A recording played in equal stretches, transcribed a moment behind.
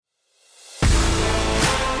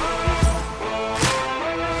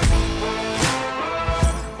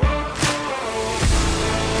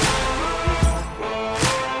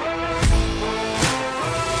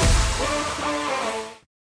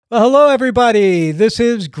Well, hello, everybody. This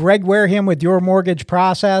is Greg Wareham with Your Mortgage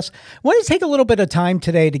Process. I want to take a little bit of time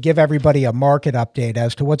today to give everybody a market update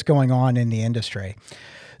as to what's going on in the industry.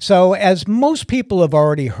 So, as most people have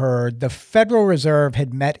already heard, the Federal Reserve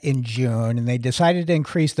had met in June and they decided to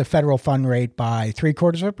increase the federal fund rate by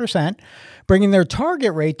 0.75%, bringing their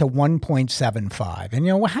target rate to 1.75.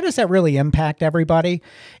 And how does that really impact everybody?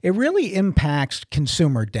 It really impacts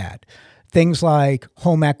consumer debt. Things like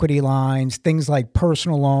home equity lines, things like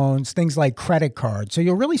personal loans, things like credit cards. So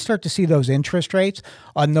you'll really start to see those interest rates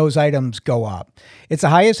on those items go up. It's the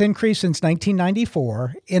highest increase since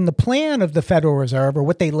 1994. And the plan of the Federal Reserve, or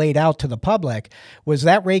what they laid out to the public, was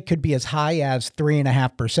that rate could be as high as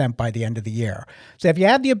 3.5% by the end of the year. So if you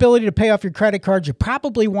have the ability to pay off your credit cards, you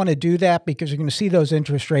probably want to do that because you're going to see those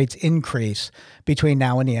interest rates increase between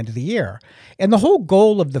now and the end of the year. And the whole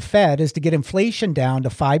goal of the Fed is to get inflation down to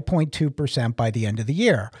 5.2% by the end of the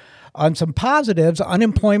year. On some positives,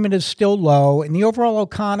 unemployment is still low and the overall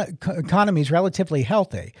economy is relatively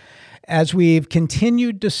healthy. As we've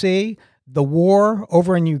continued to see, the war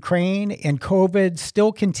over in Ukraine and COVID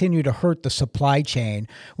still continue to hurt the supply chain,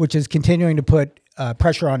 which is continuing to put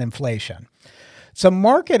pressure on inflation. Some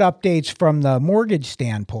market updates from the mortgage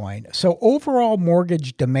standpoint. So overall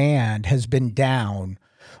mortgage demand has been down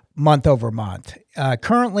month over month.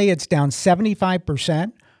 Currently, it's down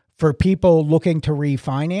 75% for people looking to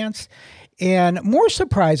refinance. And more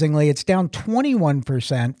surprisingly, it's down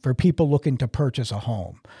 21% for people looking to purchase a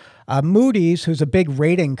home. Moody's, who's a big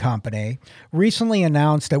rating company, recently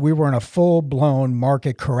announced that we were in a full-blown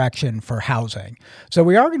market correction for housing. So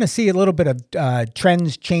we are going to see a little bit of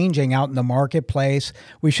trends changing out in the marketplace.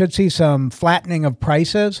 We should see some flattening of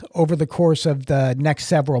prices over the course of the next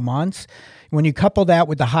several months. When you couple that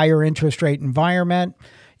with the higher interest rate environment,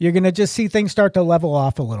 you're going to just see things start to level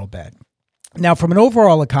off a little bit. Now, from an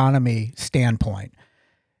overall economy standpoint,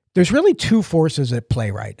 there's really two forces at play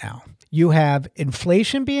right now. You have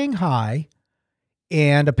inflation being high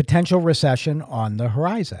and a potential recession on the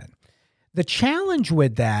horizon. The challenge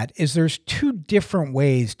with that is there's two different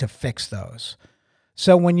ways to fix those.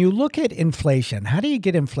 So when you look at inflation, how do you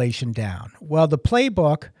get inflation down? Well, the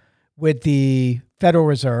playbook with the Federal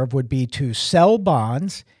Reserve would be to sell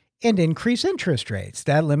bonds and increase interest rates.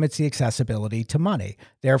 That limits the accessibility to money,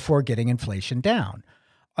 therefore getting inflation down.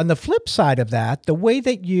 On the flip side of that, the way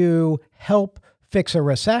that you help fix a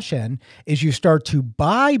recession is you start to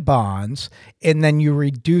buy bonds and then you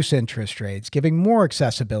reduce interest rates, giving more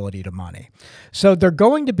accessibility to money. So they're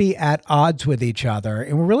going to be at odds with each other,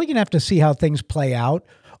 and we're really going to have to see how things play out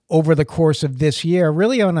over the course of this year,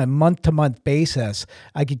 really on a month-to-month basis.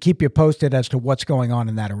 I could keep you posted as to what's going on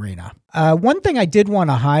in that arena. One thing I did want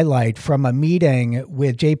to highlight from a meeting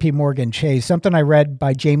with JP Morgan Chase, something I read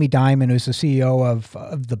by Jamie Dimon, who's the CEO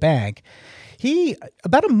of the bank.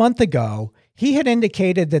 About a month ago, he had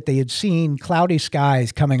indicated that they had seen cloudy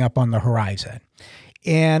skies coming up on the horizon.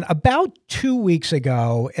 And about 2 weeks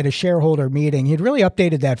ago at a shareholder meeting, he'd really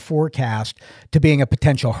updated that forecast to being a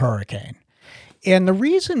potential hurricane. And the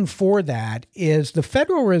reason for that is the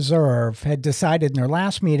Federal Reserve had decided in their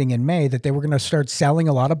last meeting in May that they were going to start selling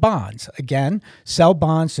a lot of bonds. Again, sell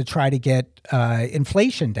bonds to try to get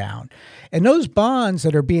inflation down. And those bonds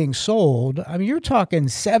that are being sold, I mean, you're talking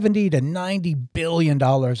 $70 to $90 billion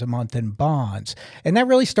a month in bonds. And that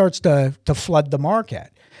really starts to flood the market.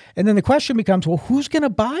 And then the question becomes, well, who's going to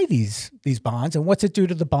buy these bonds and what's it do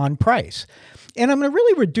to the bond price? And I'm going to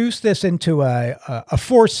really reduce this into a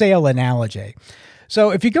for sale analogy.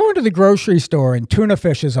 So if you go into the grocery store and tuna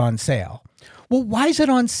fish is on sale, well, why is it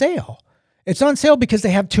on sale? It's on sale because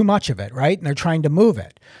they have too much of it, right? And they're trying to move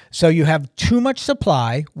it. So you have too much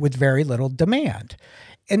supply with very little demand.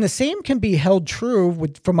 And the same can be held true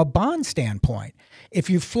from a bond standpoint. If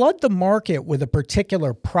you flood the market with a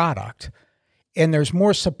particular product and there's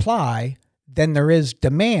more supply than there is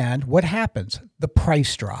demand, what happens? The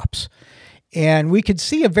price drops. And we could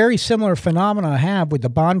see a very similar phenomenon have with the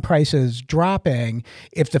bond prices dropping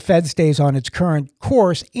if the Fed stays on its current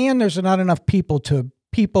course and there's not enough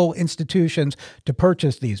institutions to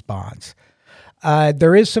purchase these bonds.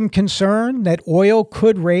 There is some concern that oil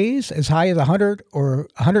could raise as high as $100 or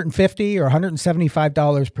 $150 or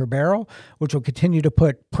 $175 per barrel, which will continue to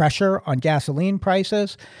put pressure on gasoline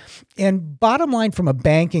prices. And bottom line, from a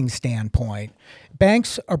banking standpoint,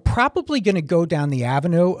 Banks are probably going to go down the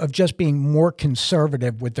avenue of just being more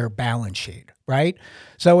conservative with their balance sheet, right?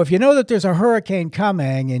 So if you know that there's a hurricane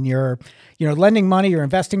coming and you're lending money, you're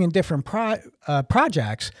investing in different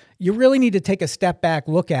projects, you really need to take a step back,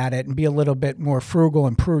 look at it, and be a little bit more frugal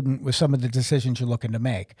and prudent with some of the decisions you're looking to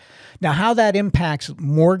make. Now, how that impacts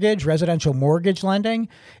residential mortgage lending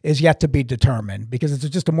is yet to be determined because it's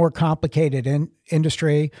just a more complicated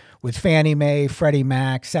industry with Fannie Mae, Freddie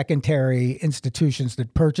Mac, secondary institutions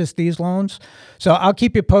that purchase these loans. So I'll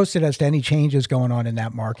keep you posted as to any changes going on in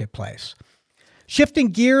that marketplace. Shifting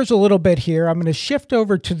gears a little bit here, I'm going to shift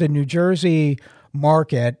over to the New Jersey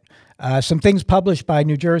market. Some things published by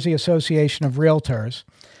New Jersey Association of Realtors.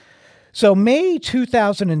 So May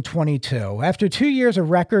 2022, after 2 years of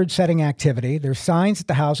record-setting activity, there's signs that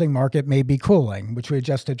the housing market may be cooling, which we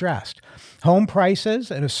just addressed. Home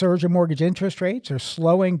prices and a surge in mortgage interest rates are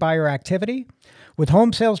slowing buyer activity, with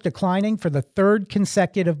home sales declining for the third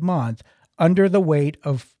consecutive month under the weight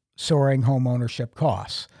of soaring home ownership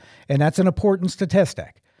costs. And that's an important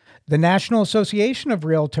statistic. The National Association of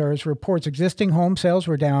Realtors reports existing home sales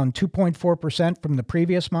were down 2.4% from the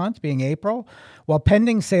previous month, being April, while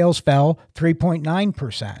pending sales fell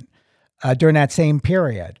 3.9% during that same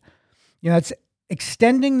period. It's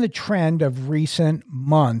extending the trend of recent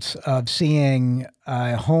months of seeing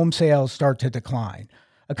home sales start to decline.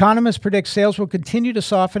 Economists predict sales will continue to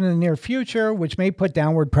soften in the near future, which may put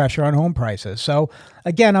downward pressure on home prices. So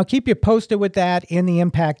again, I'll keep you posted with that and the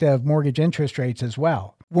impact of mortgage interest rates as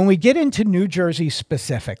well. When we get into New Jersey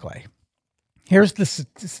specifically, here's the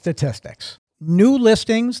statistics. New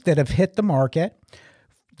listings that have hit the market,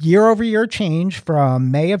 year-over-year change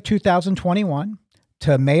from May of 2021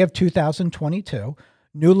 to May of 2022.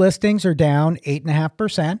 New listings are down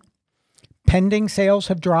 8.5%. Pending sales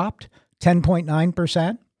have dropped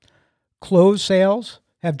 10.9%. Closed sales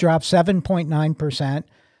have dropped 7.9%.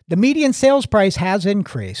 The median sales price has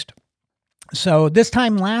increased. So this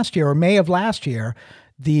time last year, or May of last year,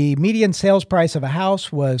 the median sales price of a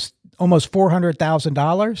house was almost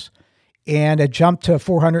 $400,000, and it jumped to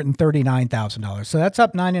 $439,000. So that's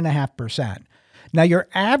up 9.5%. Now your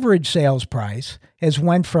average sales price has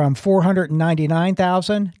went from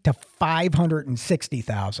 $499,000 to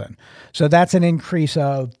 $560,000. So that's an increase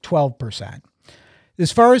of 12%.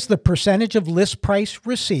 As far as the percentage of list price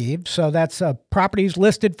received, so that's properties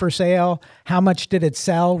listed for sale, how much did it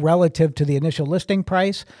sell relative to the initial listing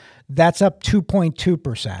price? That's up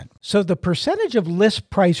 2.2%. So the percentage of list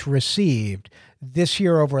price received this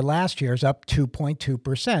year over last year is up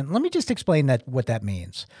 2.2%. Let me just explain what that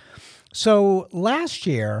means. So last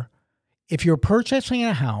year, if you're purchasing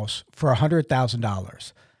a house for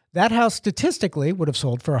 $100,000, that house statistically would have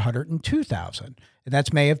sold for $102,000, and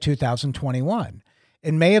that's May of 2021.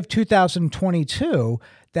 In May of 2022,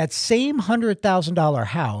 that same $100,000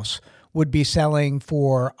 house would be selling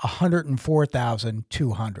for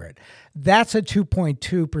 $104,200. That's a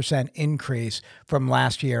 2.2% increase from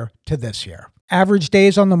last year to this year. Average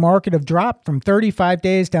days on the market have dropped from 35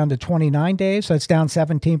 days down to 29 days. So that's down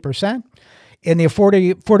 17%. In the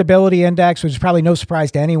affordability index, which is probably no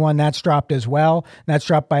surprise to anyone, that's dropped as well. That's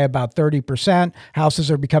dropped by about 30%.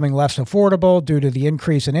 Houses are becoming less affordable due to the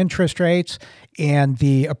increase in interest rates and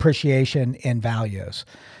the appreciation in values.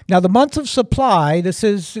 Now, the months of supply, this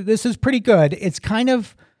is pretty good. It's kind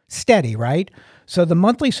of steady, right? So the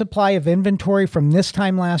monthly supply of inventory from this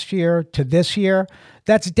time last year to this year,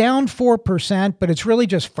 that's down 4%, but it's really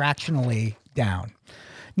just fractionally down.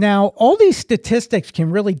 Now, all these statistics can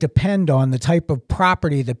really depend on the type of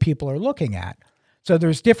property that people are looking at. So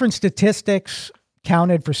there's different statistics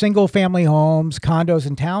counted for single-family homes, condos,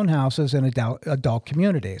 and townhouses in adult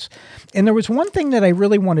communities. And there was one thing that I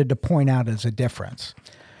really wanted to point out as a difference.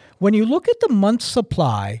 When you look at the month's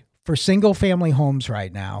supply for single-family homes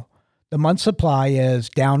right now, the month's supply is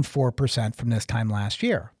down 4% from this time last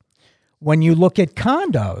year. When you look at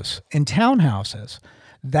condos and townhouses,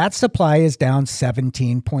 that supply is down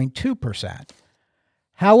 17.2%.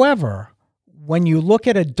 However, when you look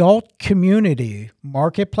at adult community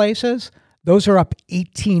marketplaces, those are up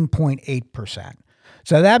 18.8%.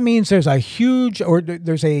 So that means there's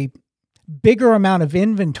a bigger amount of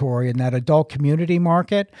inventory in that adult community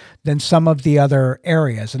market than some of the other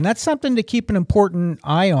areas. And that's something to keep an important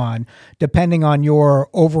eye on depending on your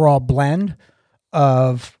overall blend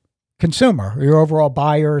of consumer, or your overall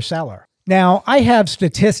buyer or seller. Now, I have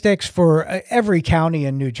statistics for every county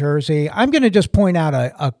in New Jersey. I'm going to just point out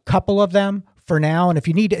a couple of them for now. And if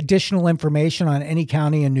you need additional information on any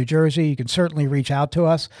county in New Jersey, you can certainly reach out to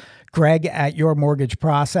us.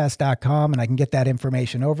 greg@yourmortgageprocess.com, and I can get that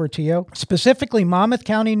information over to you. Specifically, Monmouth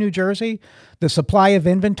County, New Jersey, the supply of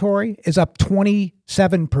inventory is up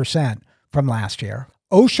 27% from last year.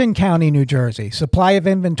 Ocean County, New Jersey, supply of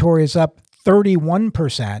inventory is up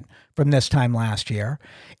 31% from this time last year.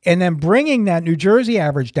 And then bringing that New Jersey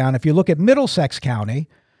average down, if you look at Middlesex County,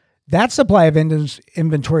 that supply of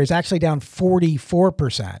inventory is actually down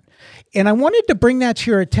 44%. And I wanted to bring that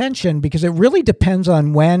to your attention because it really depends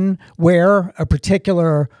on when, where a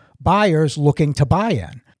particular buyer is looking to buy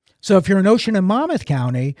in. So if you're in Ocean and Monmouth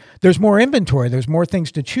County, there's more inventory, there's more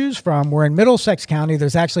things to choose from, where in Middlesex County,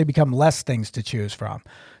 there's actually become less things to choose from.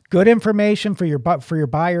 Good information for your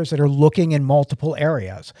buyers that are looking in multiple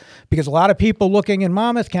areas, because a lot of people looking in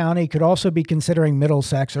Monmouth County could also be considering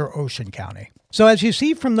Middlesex or Ocean County. So as you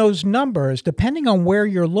see from those numbers, depending on where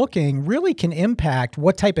you're looking really can impact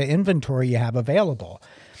what type of inventory you have available.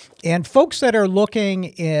 And folks that are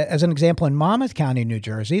looking, as an example, in Monmouth County, New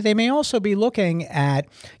Jersey, they may also be looking at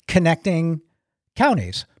connecting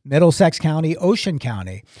counties, Middlesex County, Ocean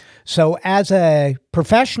County. So as a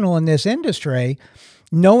professional in this industry,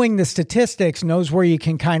 knowing the statistics knows where you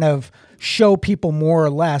can kind of show people more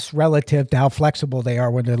or less relative to how flexible they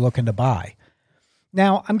are when they're looking to buy.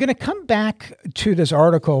 Now, I'm going to come back to this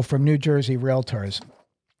article from New Jersey Realtors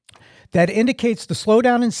that indicates the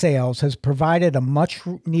slowdown in sales has provided a much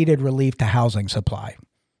needed relief to housing supply.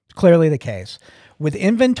 It's clearly the case, with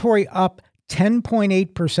inventory up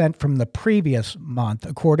 10.8% from the previous month,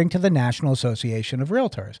 according to the National Association of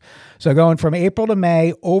Realtors. So going from April to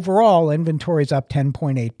May, overall inventory is up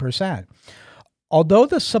 10.8%. Although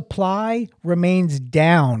the supply remains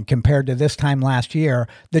down compared to this time last year,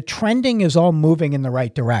 the trending is all moving in the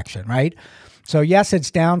right direction, right? So yes,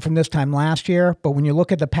 it's down from this time last year, but when you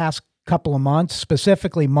look at the past couple of months,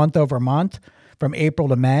 specifically month over month, from April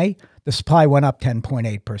to May, the supply went up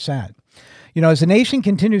 10.8%. You know, as the nation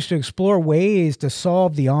continues to explore ways to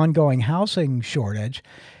solve the ongoing housing shortage,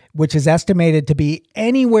 which is estimated to be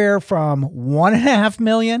anywhere from 1.5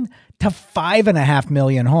 million to 5.5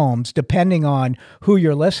 million homes, depending on who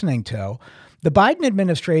you're listening to, the Biden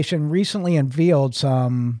administration recently unveiled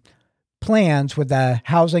some plans with the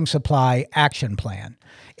Housing Supply Action Plan.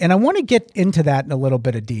 And I want to get into that in a little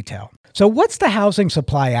bit of detail. So what's the Housing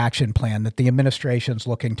Supply Action Plan that the administration's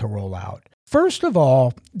looking to roll out? First of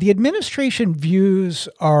all, the administration views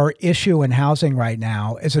our issue in housing right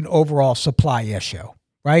now as an overall supply issue,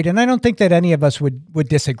 right? And I don't think that any of us would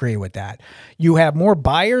disagree with that. You have more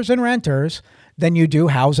buyers and renters than you do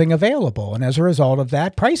housing available. And as a result of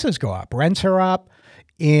that, prices go up, rents are up,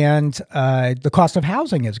 and the cost of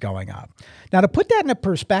housing is going up. Now, to put that in a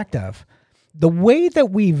perspective, the way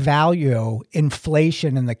that we value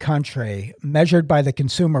inflation in the country, measured by the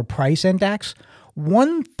Consumer Price Index,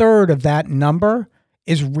 1/3 of that number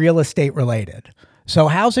is real estate related. So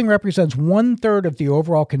housing represents 1/3 of the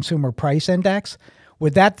overall Consumer Price Index.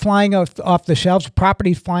 With that flying off the shelves,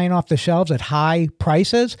 properties flying off the shelves at high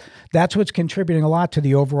prices, that's what's contributing a lot to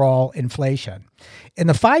the overall inflation. And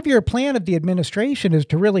the 5-year plan of the administration is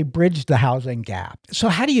to really bridge the housing gap. So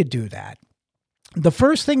how do you do that? The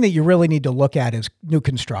first thing that you really need to look at is new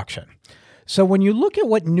construction. So when you look at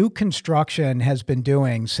what new construction has been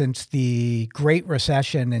doing since the Great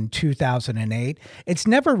Recession in 2008, it's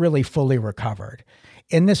never really fully recovered.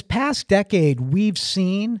 In this past decade, we've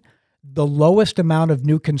seen the lowest amount of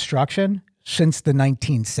new construction since the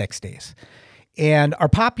 1960s. And our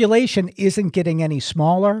population isn't getting any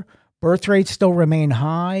smaller. Birth rates still remain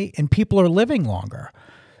high, and people are living longer.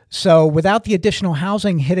 So without the additional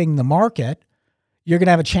housing hitting the market, you're going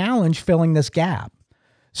to have a challenge filling this gap.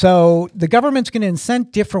 So the government's going to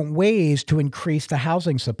incent different ways to increase the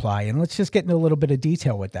housing supply. And let's just get into a little bit of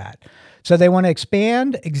detail with that. So they want to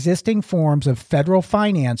expand existing forms of federal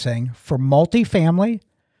financing for multifamily,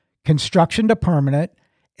 construction to permanent,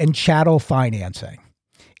 and chattel financing.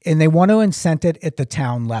 And they want to incent it at the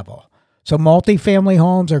town level. So multifamily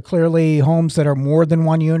homes are clearly homes that are more than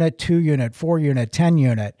 1 unit, 2 unit, 4 unit, 10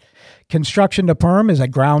 unit. Construction to perm is a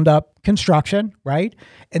ground up construction, right?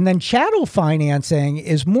 And then chattel financing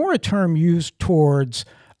is more a term used towards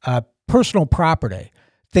personal property,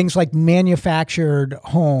 things like manufactured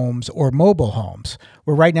homes or mobile homes,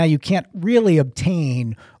 where right now you can't really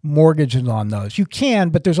obtain mortgages on those. You can,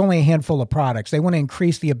 but there's only a handful of products. They want to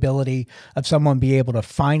increase the ability of someone to be able to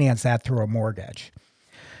finance that through a mortgage.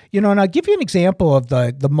 You know, and I'll give you an example of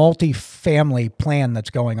the multi-family plan that's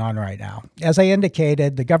going on right now. As I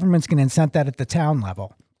indicated, the government's going to incent that at the town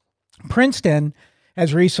level. Princeton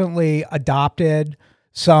has recently adopted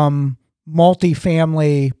some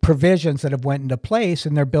multi-family provisions that have went into place,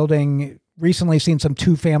 and they're building recently seen some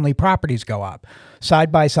two-family properties go up,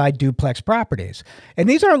 side-by-side duplex properties. And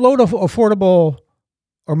these are low to affordable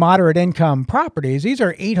or moderate income properties. These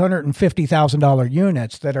are $850,000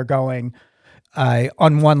 units that are going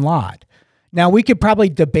on one lot. Now, we could probably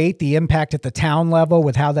debate the impact at the town level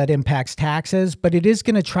with how that impacts taxes, but it is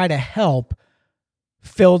going to try to help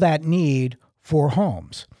fill that need for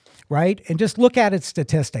homes, right? And just look at it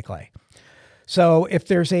statistically. So if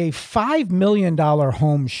there's a $5 million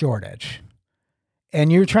home shortage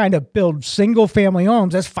and you're trying to build single family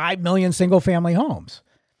homes, that's 5 million single family homes.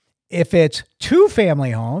 If it's two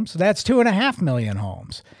family homes, that's 2.5 million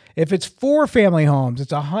homes. If it's four family homes,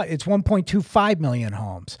 it's 1.25 million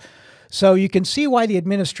homes. So you can see why the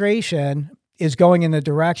administration is going in the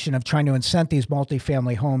direction of trying to incent these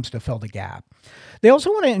multifamily homes to fill the gap. They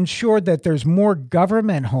also want to ensure that there's more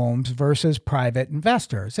government homes versus private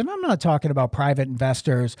investors. And I'm not talking about private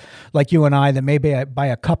investors like you and I that may buy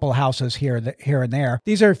a couple houses here and there.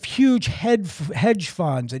 These are huge hedge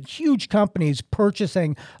funds and huge companies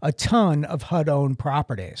purchasing a ton of HUD-owned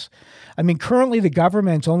properties. I mean, currently the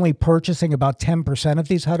government's only purchasing about 10% of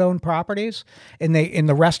these HUD-owned properties, and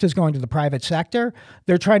the rest is going to the private sector.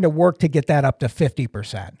 They're trying to work to get that up to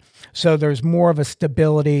 50%. So there's more of a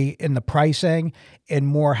stability in the pricing and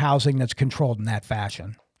more housing that's controlled in that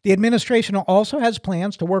fashion. The administration also has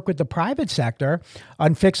plans to work with the private sector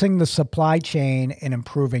on fixing the supply chain and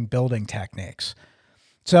improving building techniques.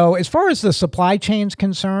 So as far as the supply chain is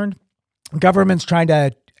concerned, government's trying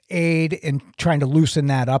to aid in trying to loosen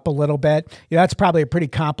that up a little bit. That's probably a pretty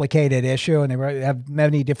complicated issue, and they have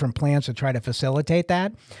many different plans to try to facilitate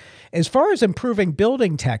that. As far as improving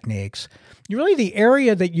building techniques, really the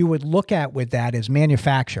area that you would look at with that is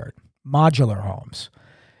manufactured, modular homes,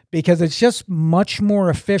 because it's just much more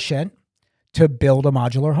efficient to build a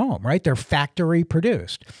modular home, right? They're factory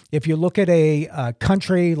produced. If you look at a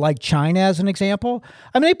country like China as an example,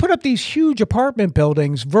 I mean, they put up these huge apartment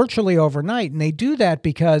buildings virtually overnight, and they do that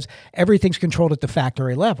because everything's controlled at the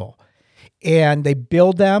factory level. And they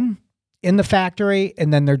build them in the factory,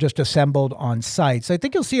 and then they're just assembled on site. So I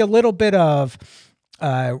think you'll see a little bit of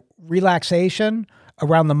relaxation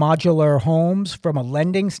around the modular homes from a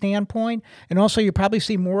lending standpoint, and also you probably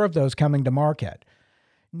see more of those coming to market.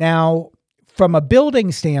 Now, from a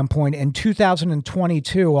building standpoint, in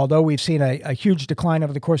 2022, although we've seen a huge decline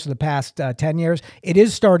over the course of the past 10 years, it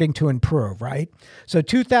is starting to improve, right? So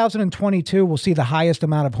 2022 will see the highest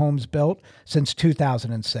amount of homes built since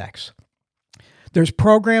 2006. There's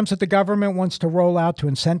programs that the government wants to roll out to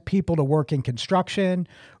incent people to work in construction,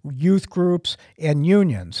 youth groups, and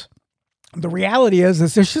unions. The reality is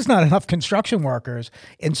there's just not enough construction workers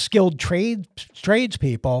and skilled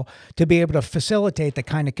tradespeople to be able to facilitate the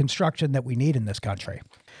kind of construction that we need in this country.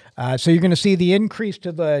 So you're going to see the increase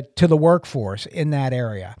to the workforce in that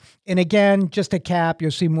area. And again, just to cap,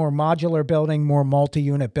 you'll see more modular building, more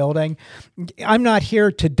multi-unit building. I'm not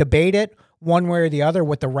here to debate it one way or the other,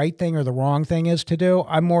 what the right thing or the wrong thing is to do.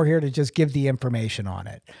 I'm more here to just give the information on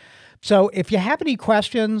it. So if you have any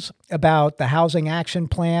questions about the Housing Action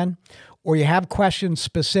Plan, or you have questions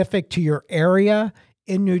specific to your area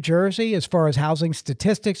in New Jersey as far as housing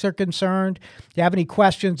statistics are concerned, if you have any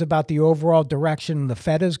questions about the overall direction the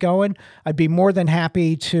Fed is going, I'd be more than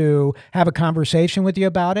happy to have a conversation with you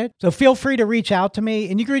about it. So feel free to reach out to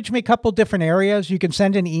me, and you can reach me a couple different areas. You can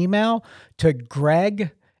send an email to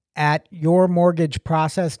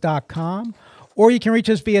greg@yourmortgageprocess.com, or you can reach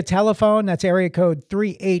us via telephone. That's area code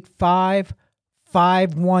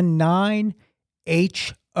 385-519-HOME.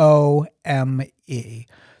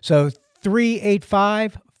 So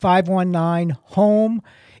 385-519-HOME,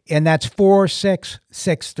 and that's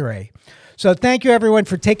 4663. So thank you, everyone,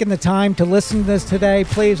 for taking the time to listen to this today.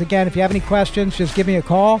 Please, again, if you have any questions, just give me a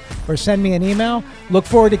call or send me an email. Look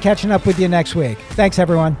forward to catching up with you next week. Thanks,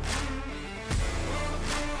 everyone.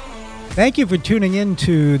 Thank you for tuning in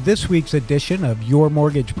to this week's edition of Your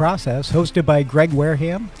Mortgage Process, hosted by Greg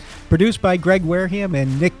Wareham, produced by Greg Wareham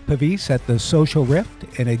and Nick Pavese at The Social Rift,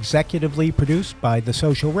 and executively produced by The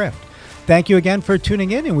Social Rift. Thank you again for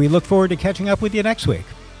tuning in, and we look forward to catching up with you next week.